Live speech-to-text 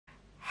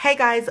Hey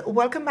guys,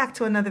 welcome back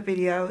to another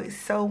video.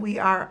 So we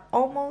are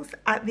almost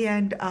at the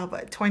end of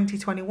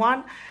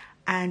 2021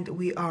 and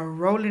we are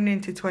rolling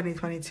into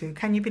 2022.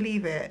 Can you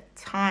believe it?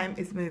 Time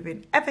is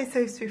moving ever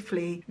so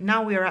swiftly.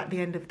 Now we are at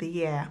the end of the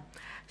year.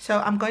 So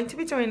I'm going to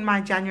be doing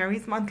my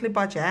January's monthly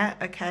budget,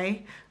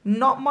 okay?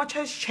 Not much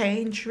has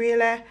changed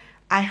really.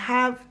 I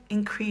have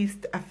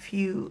increased a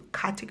few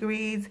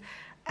categories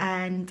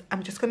and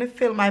I'm just going to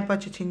fill my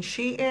budgeting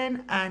sheet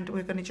in and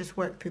we're going to just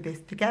work through this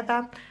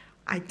together.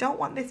 I don't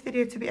want this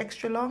video to be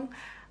extra long.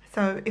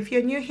 So if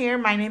you're new here,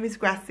 my name is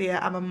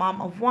Gracia. I'm a mom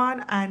of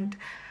one and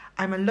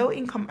I'm a low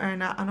income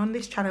earner, and on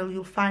this channel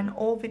you'll find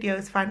all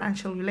videos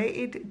financial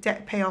related,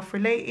 debt payoff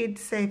related,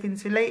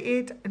 savings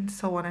related, and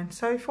so on and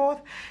so forth.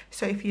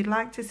 So if you'd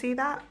like to see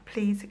that,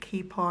 please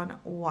keep on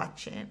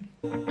watching.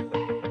 Do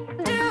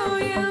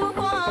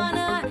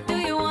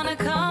you wanna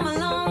come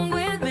along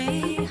with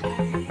me?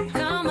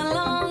 Come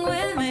along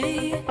with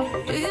me.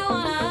 Do you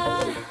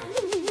wanna?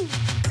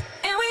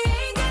 And we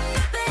ain't got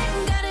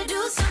nothing, gotta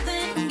do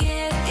something,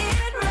 get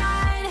it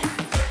right.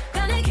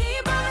 Gonna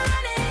keep on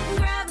running,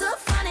 grab the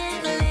fun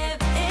and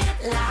live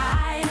it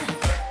light.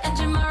 And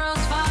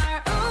tomorrow's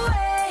far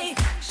away,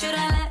 should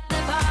I let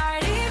the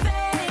party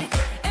fade?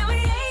 And we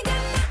ain't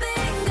got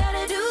nothing,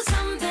 gotta do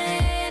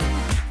something,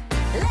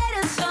 let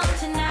us on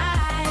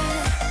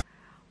tonight.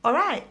 All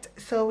right,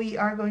 so we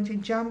are going to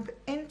jump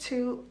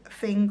into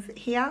things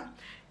here.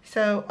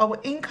 So our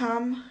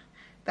income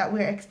that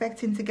we're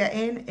expecting to get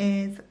in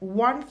is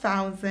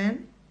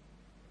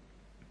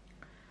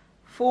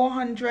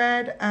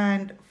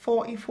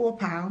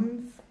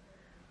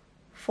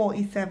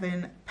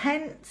 £1,444.47.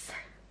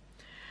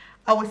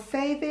 Our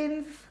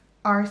savings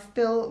are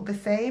still the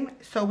same.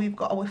 So we've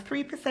got our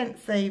 3%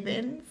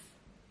 savings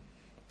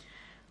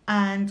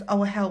and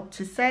our help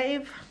to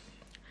save.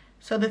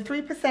 So the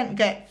 3%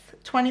 gets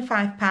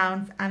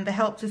 £25 and the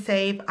help to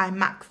save, I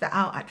maxed that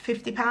out at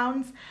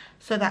 £50.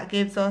 So that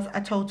gives us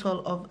a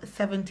total of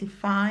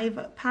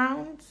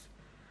 £75.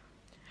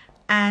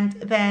 And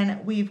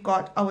then we've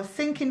got our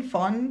sinking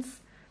funds.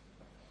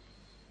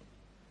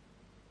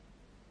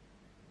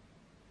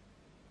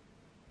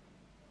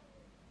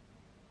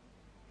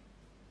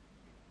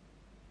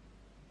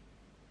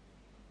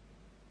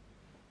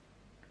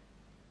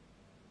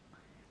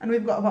 And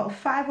we've got about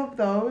 5 of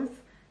those.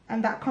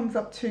 And that comes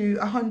up to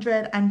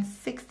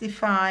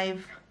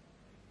 £165.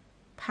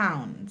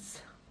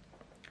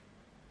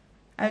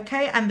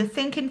 Okay, and the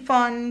sinking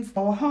funds,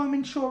 our home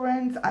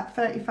insurance at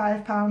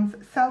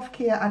 £35,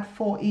 self-care at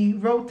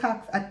 £40, road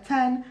tax at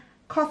 £10,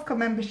 Costco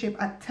membership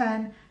at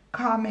 £10,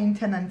 car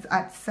maintenance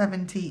at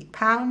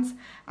 £70,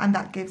 and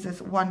that gives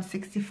us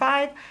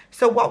 £165.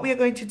 So what we are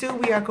going to do,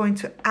 we are going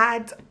to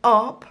add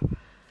up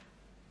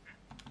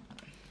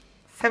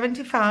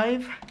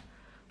 75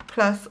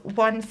 plus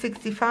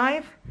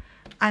 165,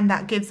 and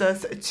that gives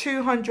us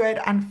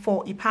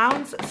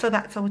 £240. So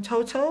that's our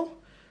total.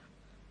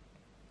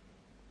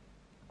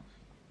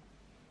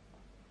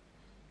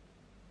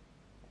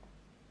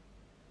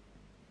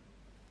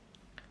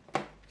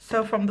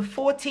 So from the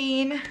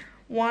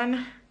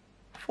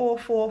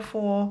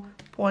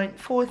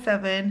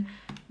 14,444.47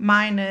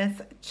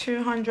 minus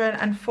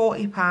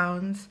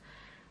 £240,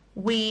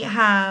 we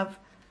have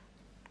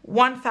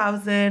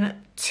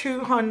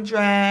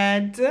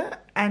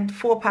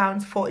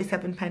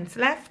 £1,204.47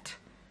 left.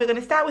 We're going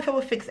to start with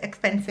our fixed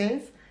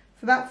expenses.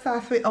 So that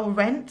starts with our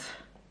rent.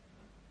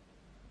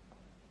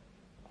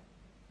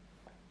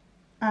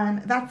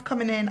 And that's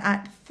coming in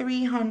at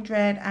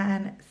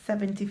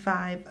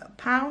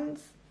 £375.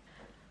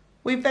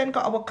 We've then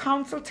got our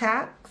council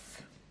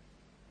tax.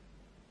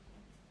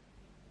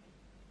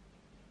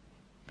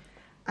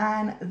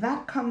 And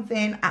that comes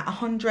in at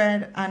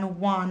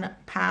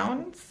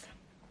 £101.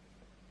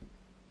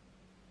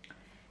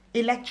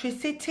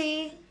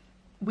 Electricity,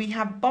 we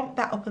have bumped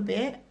that up a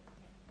bit.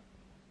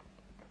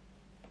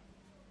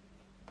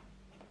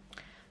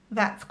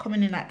 That's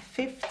coming in at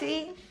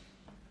 50.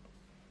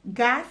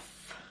 Gas,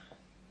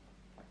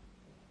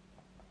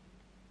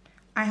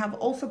 I have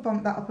also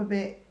bumped that up a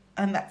bit,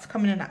 and that's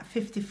coming in at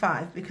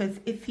 55, because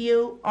if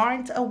you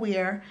aren't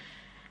aware,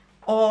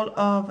 all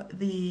of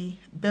the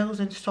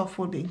bills and stuff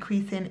will be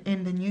increasing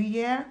in the new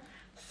year.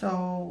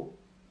 So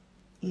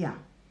yeah,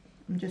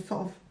 I'm just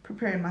sort of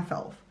preparing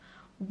myself.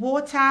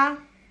 Water,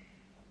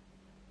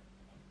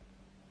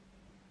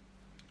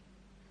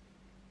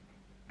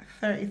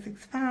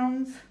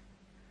 £36.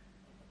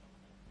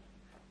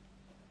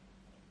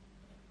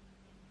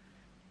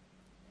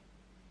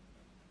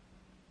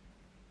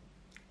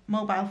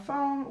 Mobile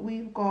phone,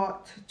 we've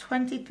got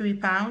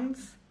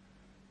 £23.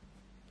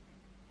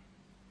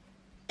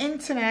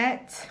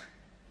 Internet,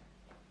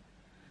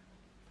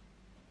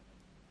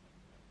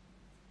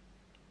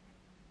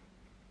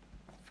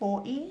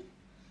 £40.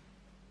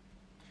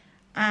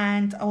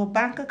 And our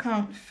bank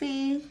account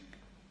fee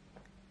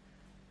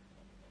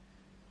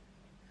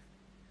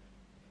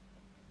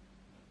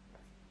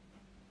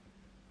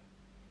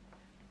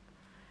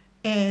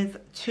is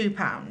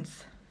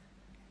 £2.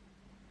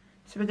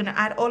 So we're going to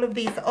add all of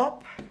these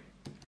up.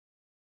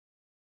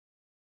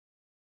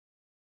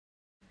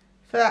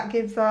 So that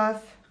gives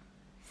us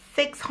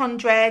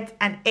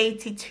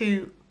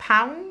 £682.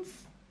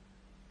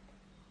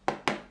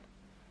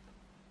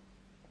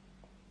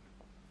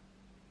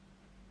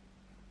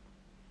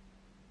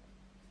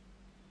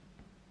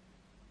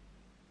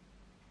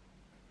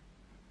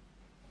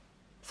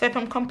 So if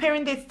I'm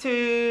comparing this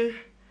to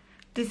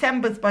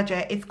December's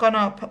budget, it's gone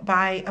up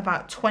by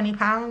about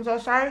 £20 or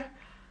so,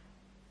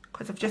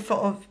 because I've just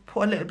sort of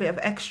put a little bit of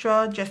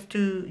extra just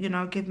to, you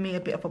know, give me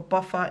a bit of a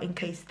buffer in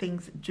case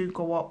things do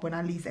go up when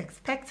I least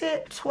expect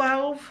it.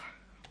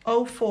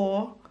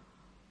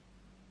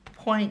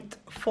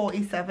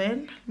 1204.47.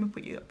 Let me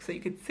put you up so you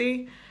can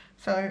see.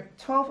 So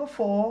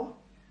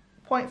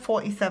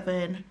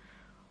 1204.47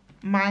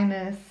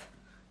 minus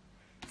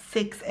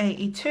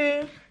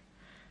 682.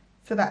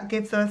 So that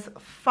gives us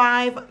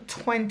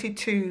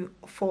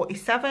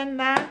 522.47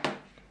 there.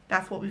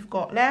 That's what we've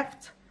got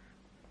left.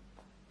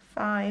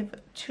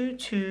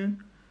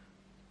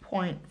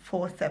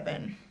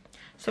 522.47.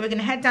 So we're going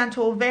to head down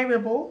to our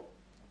variable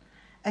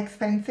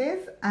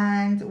expenses,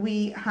 and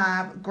we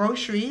have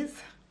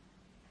groceries.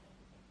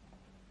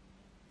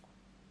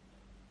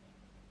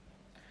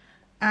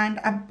 And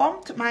I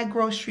bumped my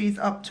groceries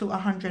up to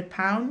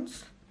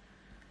 £100.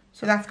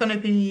 So that's going to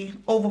be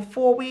over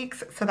 4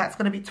 weeks. So that's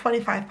going to be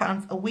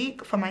 £25 a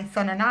week for my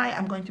son and I.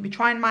 I'm going to be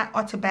trying my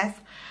utter best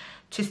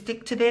to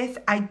stick to this.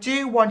 I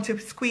do want to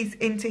squeeze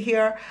into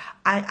here.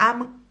 I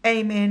am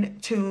aiming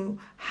to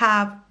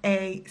have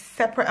a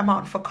separate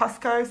amount for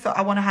Costco. So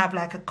I want to have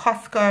like a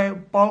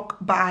Costco bulk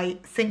buy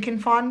sinking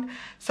fund.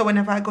 So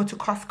whenever I go to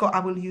Costco,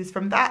 I will use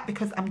from that,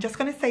 because I'm just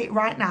going to say it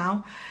right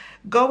now.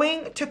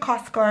 Going to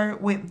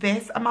Costco with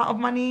this amount of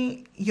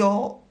money,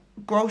 your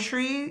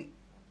grocery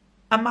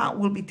amount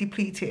will be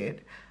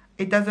depleted.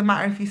 It doesn't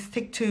matter if you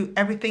stick to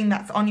everything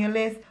that's on your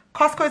list.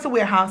 Costco is a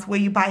warehouse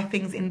where you buy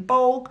things in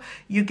bulk.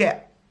 You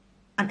get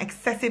an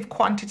excessive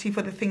quantity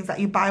for the things that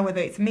you buy, whether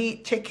it's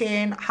meat,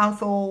 chicken,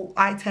 household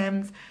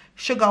items,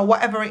 sugar,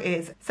 whatever it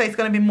is. So it's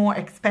going to be more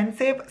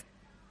expensive.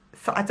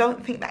 So I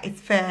don't think that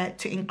it's fair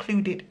to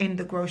include it in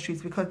the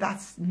groceries, because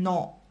that's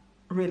not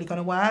really going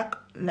to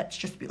work. Let's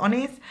just be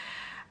honest.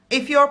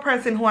 If you're a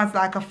person who has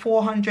like a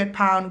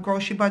 £400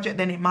 grocery budget,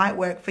 then it might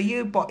work for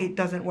you, but it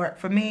doesn't work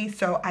for me.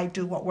 So I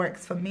do what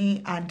works for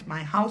me and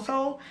my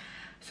household.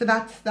 So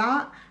that's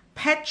that.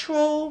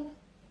 Petrol,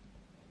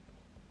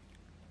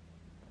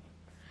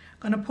 I'm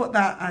going to put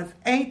that as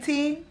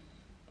 80.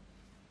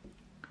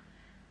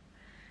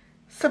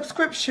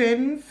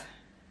 Subscriptions,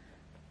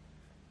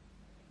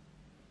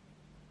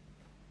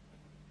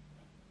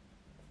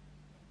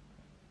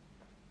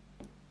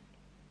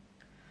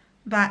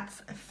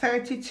 that's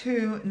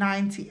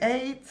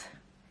 $32.98.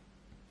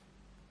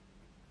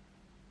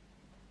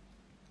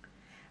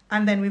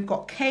 And then we've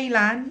got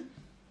Kaylan.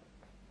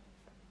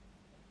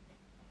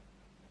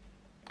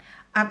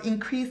 I've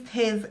increased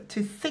his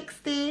to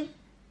 60.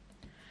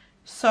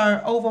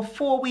 So over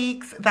 4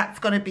 weeks, that's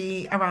going to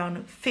be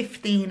around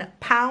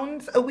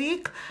 £15 a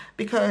week,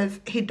 because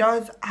he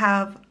does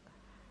have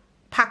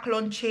pack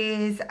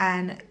lunches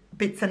and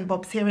bits and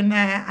bobs here and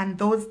there, and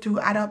those do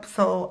add up.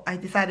 So I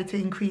decided to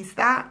increase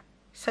that.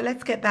 So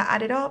let's get that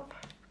added up.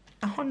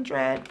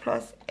 100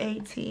 plus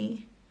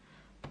 80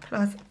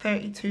 plus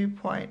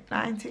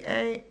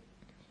 32.98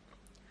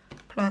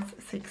 plus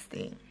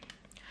 60.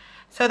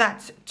 So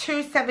that's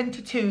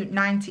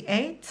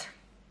 272.98.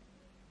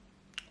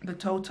 The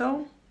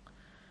total.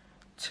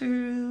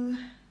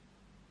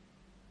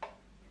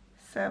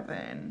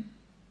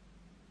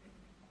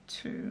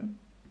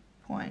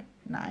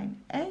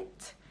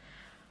 272.98.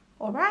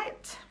 All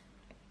right.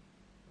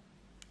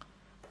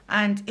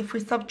 And if we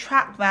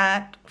subtract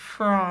that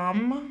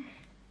from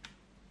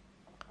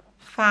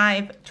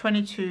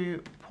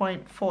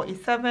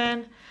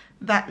 522.47,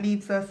 that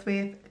leaves us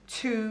with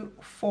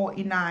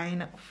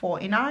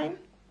 249.49.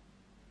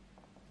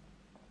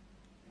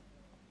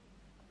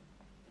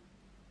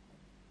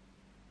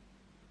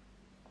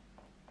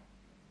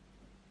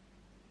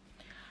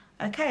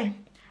 Okay,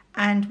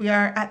 and we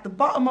are at the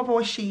bottom of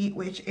our sheet,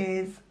 which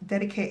is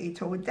dedicated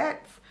to our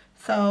debts.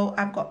 So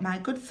I've got my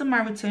Good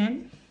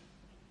Samaritan.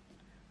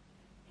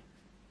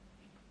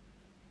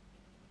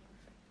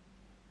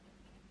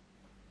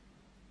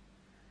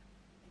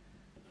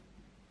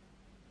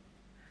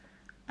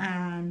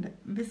 And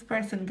this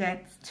person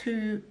gets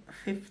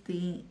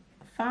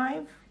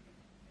 $255.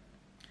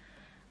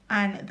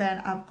 And then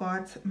I've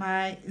got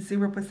my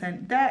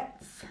 0%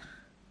 debts.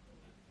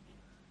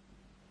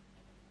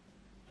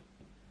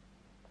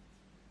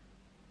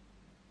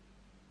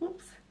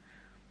 Oops.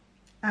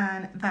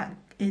 And that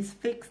is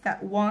fixed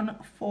at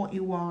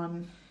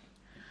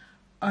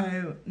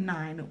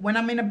 141.09. When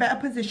I'm in a better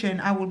position,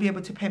 I will be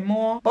able to pay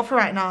more. But for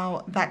right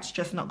now, that's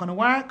just not going to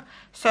work.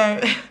 So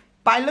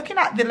by looking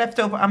at the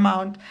leftover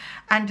amount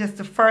and just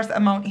the first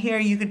amount here,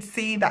 you could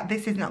see that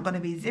this is not going to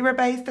be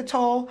zero-based at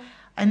all.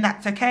 And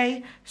that's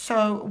okay.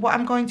 So what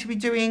I'm going to be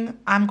doing,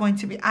 I'm going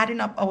to be adding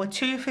up our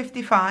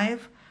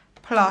 255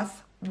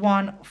 plus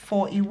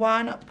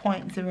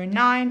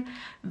 141.09.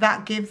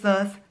 That gives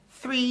us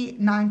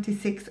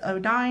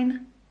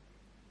 396.09.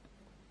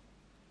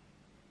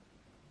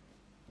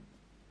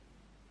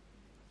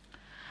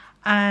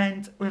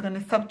 and we're going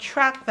to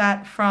subtract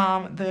that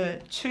from the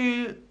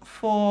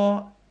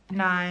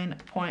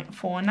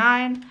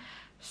 249.49.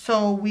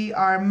 So we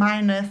are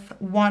minus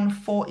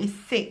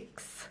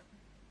 146.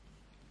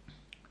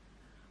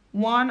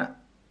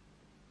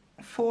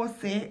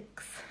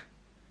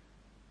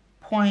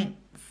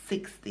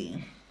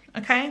 146.60.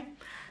 Okay,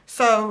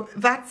 so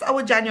that's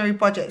our January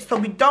budget. So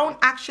we don't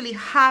actually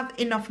have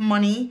enough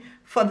money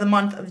for the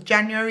month of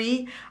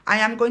January. I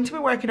am going to be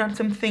working on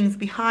some things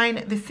behind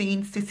the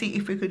scenes to see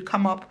if we could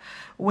come up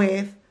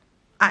with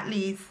at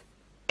least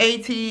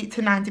 80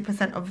 to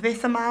 90% of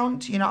this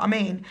amount, you know what I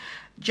mean?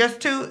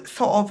 Just to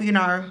sort of, you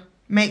know,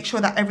 make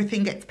sure that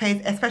everything gets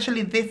paid,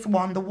 especially this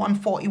one, the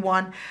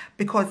 141,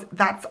 because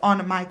that's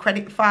on my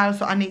credit file.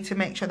 So I need to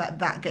make sure that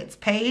that gets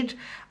paid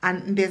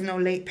and there's no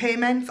late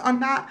payments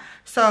on that.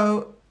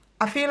 So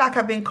I feel like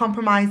I've been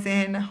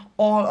compromising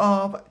all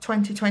of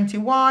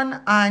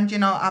 2021, and, you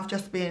know, I've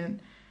just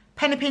been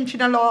penny pinching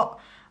a lot.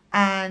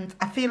 And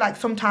I feel like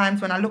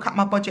sometimes when I look at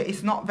my budget,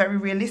 it's not very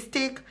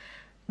realistic.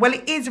 Well,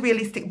 it is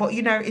realistic, but,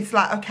 you know, it's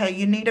like, okay,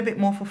 you need a bit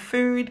more for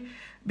food,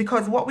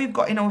 because what we've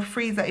got in our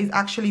freezer is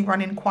actually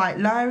running quite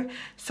low.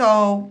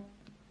 So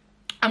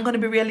I'm going to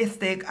be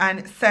realistic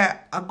and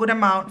set a good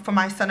amount for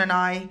my son and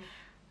I,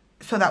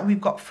 so that we've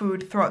got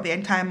food throughout the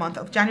entire month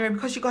of January.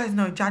 Because you guys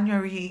know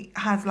January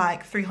has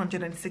like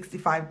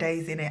 365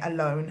 days in it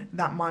alone,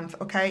 that month,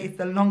 okay? It's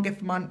the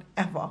longest month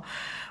ever.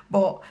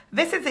 But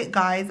this is it,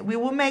 guys. We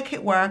will make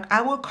it work.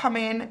 I will come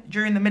in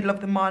during the middle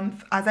of the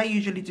month, as I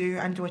usually do,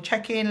 and do a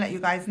check-in, let you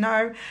guys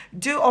know.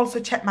 Do also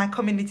check my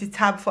community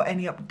tab for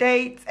any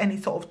updates, any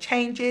sort of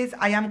changes.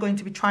 I am going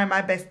to be trying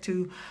my best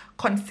to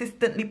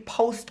consistently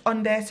post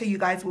on there, so you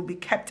guys will be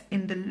kept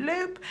in the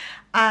loop.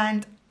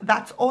 And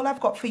that's all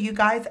I've got for you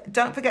guys.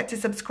 Don't forget to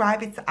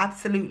subscribe. It's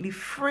absolutely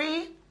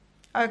free,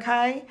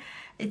 okay?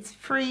 It's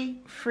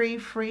free.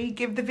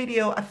 Give the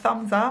video a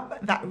thumbs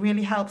up. That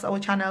really helps our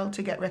channel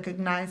to get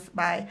recognized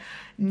by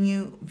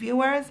new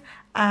viewers.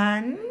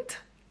 And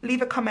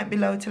leave a comment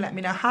below to let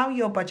me know how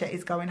your budget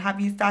is going. Have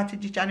you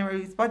started your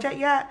January's budget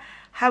yet?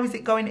 How is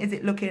it going? Is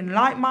it looking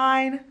like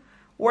mine?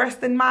 Worse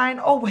than mine?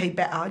 Or way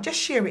better? Just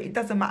share it. It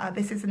doesn't matter.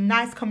 This is a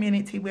nice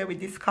community where we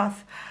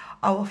discuss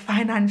our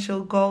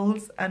financial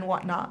goals and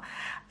whatnot.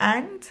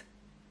 And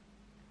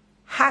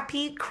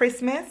happy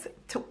Christmas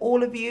to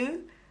all of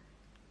you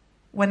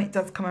when it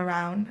does come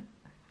around.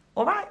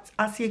 All right,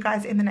 I'll see you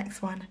guys in the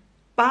next one.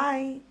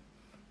 Bye.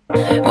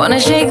 Wanna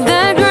shake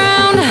the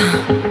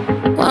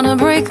ground, wanna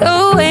break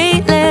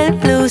away,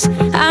 let loose.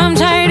 I'm